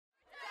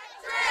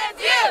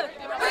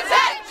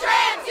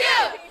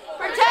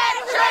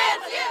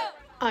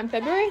On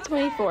February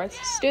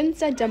 24th,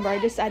 students at Dunbar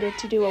decided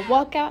to do a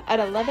walkout at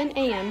 11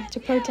 a.m. to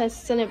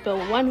protest Senate Bill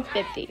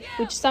 150,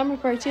 which some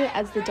refer to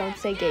as the Don't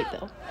Say Gay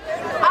bill.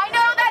 I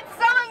know that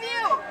some of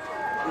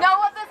you know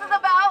what this is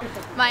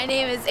about. My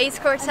name is Ace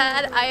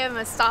Cortad. I am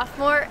a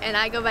sophomore and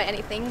I go by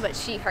anything but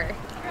she, her.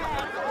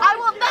 I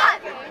will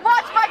not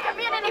watch my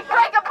community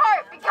break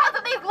apart because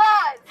of these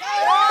laws.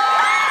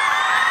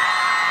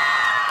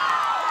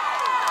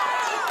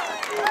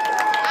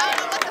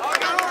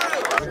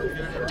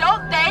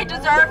 Don't they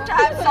deserve to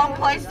have some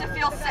place to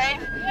feel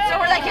safe,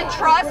 somewhere they can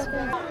trust?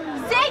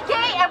 Say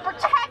gay and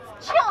protect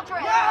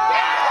children!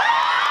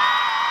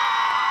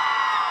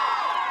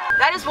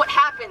 That is what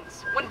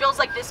happens when bills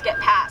like this get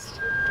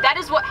passed. That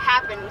is what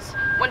happens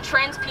when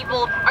trans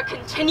people are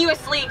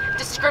continuously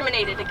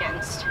discriminated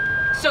against.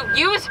 So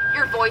use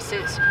your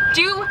voices.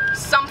 Do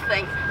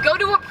something. Go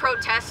to a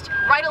protest,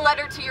 write a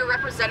letter to your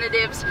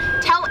representatives,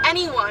 tell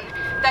anyone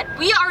that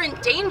we are in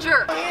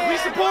danger. We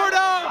support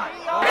us!